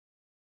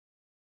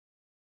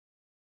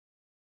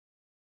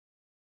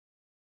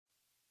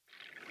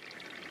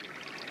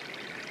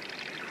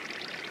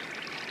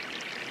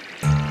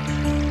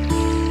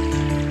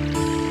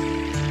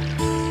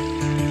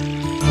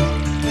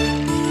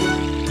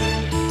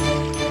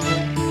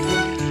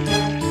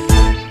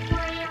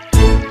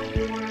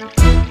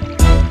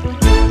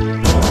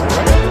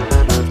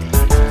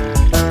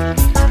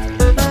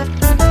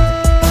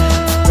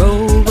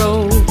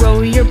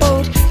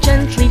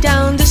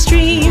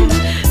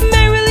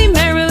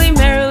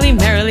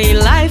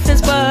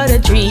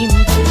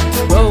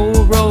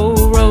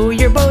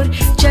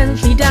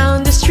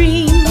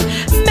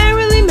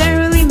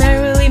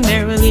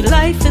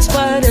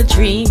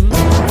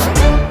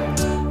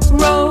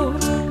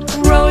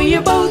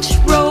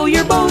boat, row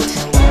your boat.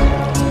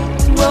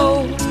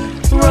 Row,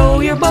 row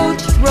your boat,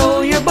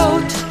 row your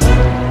boat.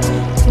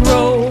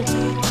 Row,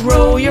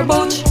 row your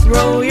boat,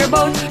 row your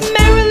boat.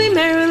 Merrily,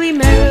 merrily,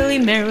 merrily,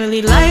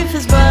 merrily, life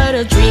is but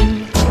a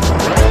dream.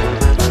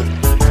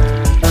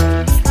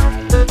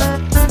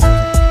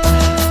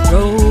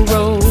 Row,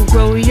 row,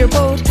 row your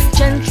boat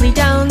gently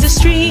down the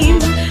stream.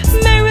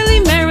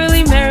 Merrily,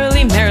 merrily,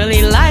 merrily,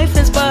 merrily, life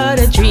is but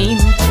a dream.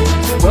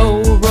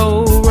 Row,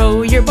 row,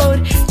 row your boat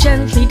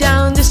gently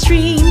down the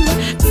stream.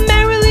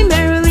 Merrily,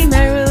 merrily,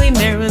 merrily,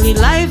 merrily,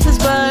 life is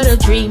but a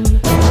dream.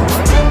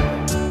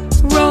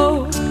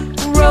 Row,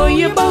 row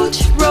your boat,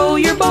 row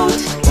your boat.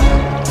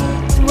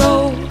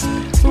 Row,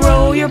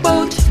 row your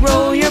boat,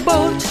 row your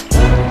boat.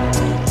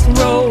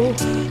 Row,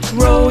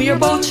 row your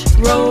boat,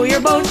 row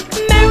your boat.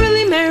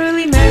 Merrily,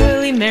 merrily,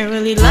 merrily,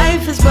 merrily,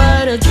 life is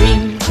but a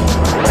dream.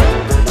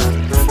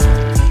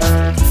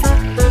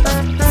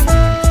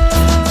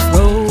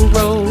 Row,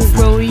 row,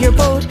 row your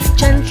boat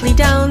gently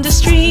down the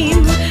stream.